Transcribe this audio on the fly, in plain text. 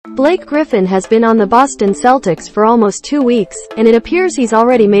Blake Griffin has been on the Boston Celtics for almost 2 weeks, and it appears he's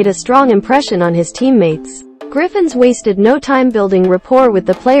already made a strong impression on his teammates. Griffin's wasted no time building rapport with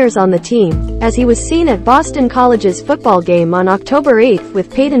the players on the team, as he was seen at Boston College's football game on October 8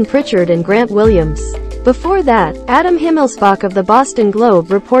 with Payton, Pritchard and Grant Williams. Before that, Adam Himmelsbach of the Boston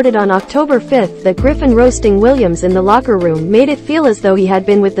Globe reported on October 5 that Griffin roasting Williams in the locker room made it feel as though he had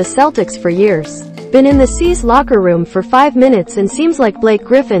been with the Celtics for years. Been in the C's locker room for 5 minutes and seems like Blake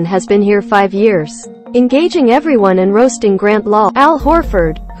Griffin has been here 5 years. Engaging everyone and roasting Grant Al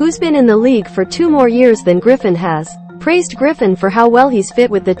Horford, who's been in the league for 2 more years than Griffin has, praised Griffin for how well he's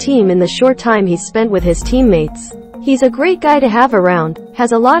fit with the team in the short time he's spent with his teammates. He's a great guy to have around,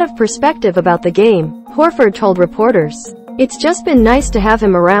 has a lot of perspective about the game, Horford told reporters. It's just been nice to have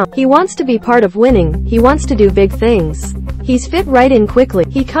him around. He wants to be part of winning, he wants to do big things. He's fit right in quickly.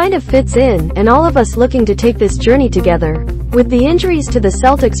 He kind of fits in, and all of us looking to take this journey together. With the injuries to the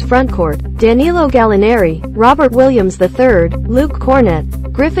Celtics frontcourt, Danilo Gallinari, Robert Williams III, Luke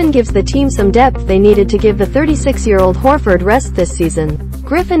Kornet, Griffin gives the team some depth they needed to give the 36-year-old Horford rest this season.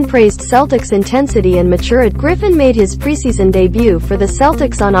 Griffin praised Celtics' intensity and maturity. Griffin made his preseason debut for the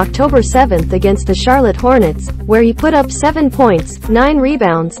Celtics on October 7 against the Charlotte Hornets, where he put up 7 points, 9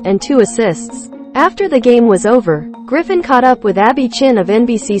 rebounds, and 2 assists. After the game was over, Griffin caught up with Abby Chin of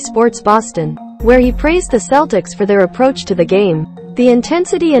NBC Sports Boston, where he praised the Celtics for their approach to the game. The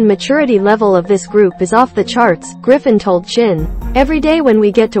intensity and maturity level of this group is off the charts, Griffin told Chin. Every day when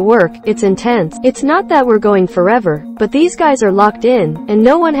we get to work, it's intense. It's not that we're going forever, but these guys are locked in, and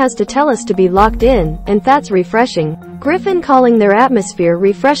no one has to tell us to be locked in, and that's refreshing. Griffin calling their atmosphere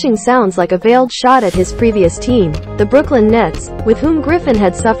refreshing sounds like a veiled shot at his previous team, the Brooklyn Nets, with whom Griffin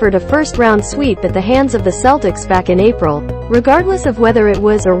had suffered a first-round sweep at the hands of the Celtics back in April. Regardless of whether it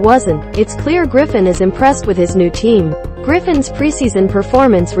was or wasn't, it's clear Griffin is impressed with his new team. Griffin's preseason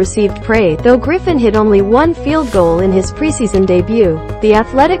performance received praise, though Griffin hit only 1 field goal in his preseason debut. The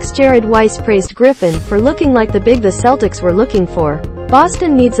Athletic's Weiss praised Griffin for looking like the big the Celtics were looking for.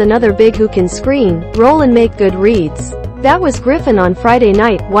 Boston needs another big who can screen, roll and make good reads. That was Griffin on Friday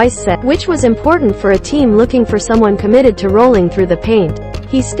night, Weiss said, which was important for a team looking for someone committed to rolling through the paint.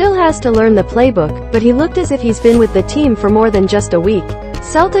 He still has to learn the playbook, but he looked as if he's been with the team for more than just a week.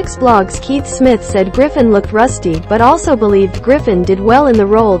 CelticsBlog's Keith Smith said Griffin looked rusty but also believed Griffin did well in the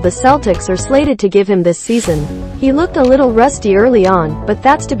role the Celtics are slated to give him this season. He looked a little rusty early on, but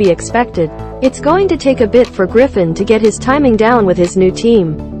that's to be expected. It's going to take a bit for Griffin to get his timing down with his new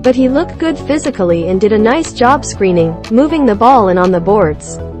team. But he looked good physically and did a nice job screening, moving the ball and on the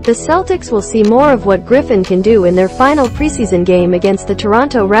boards. The Celtics will see more of what Griffin can do in their final preseason game against the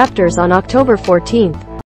Toronto Raptors on October 14.